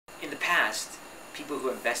In the past, people who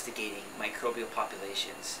are investigating microbial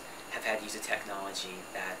populations have had to use a technology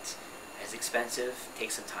that is expensive,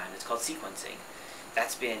 takes some time. It's called sequencing.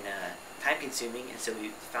 That's been time consuming, and so we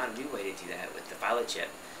found a new way to do that with the PhyloChip.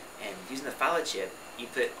 And using the PhyloChip, you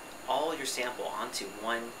put all your sample onto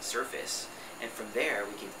one surface, and from there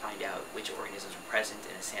we can find out which organisms are present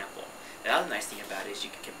in a sample. The other nice thing about it is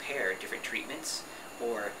you can compare different treatments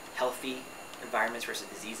or healthy environments versus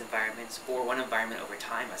disease environments, or one environment over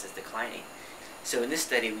time as it's declining. So in this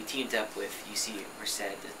study, we teamed up with UC Merced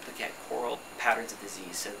to look at coral patterns of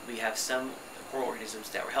disease. So we have some coral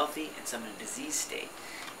organisms that were healthy and some in a disease state.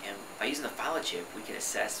 And by using the PhyloChip, we can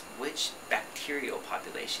assess which bacterial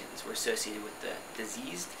populations were associated with the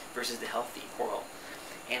diseased versus the healthy coral.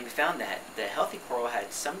 And we found that the healthy coral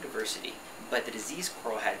had some diversity, but the diseased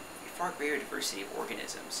coral had far greater diversity of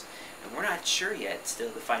organisms. And we're not sure yet still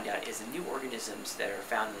to find out is the new organisms that are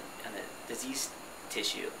found in the diseased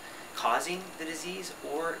tissue causing the disease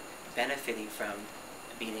or benefiting from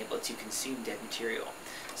being able to consume dead material.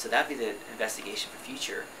 So that would be the investigation for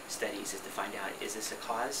future studies, is to find out, is this a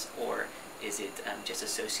cause or is it just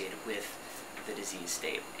associated with the disease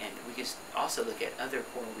state? And we can also look at other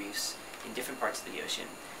coral reefs in different parts of the ocean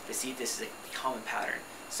to see if this is a common pattern.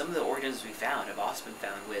 Some of the organisms we found have also been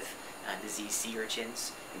found with diseased sea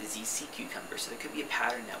urchins and diseased sea cucumbers. So there could be a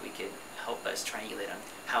pattern that we could help us triangulate on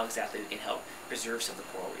how exactly we can help preserve some of the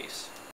coral reefs.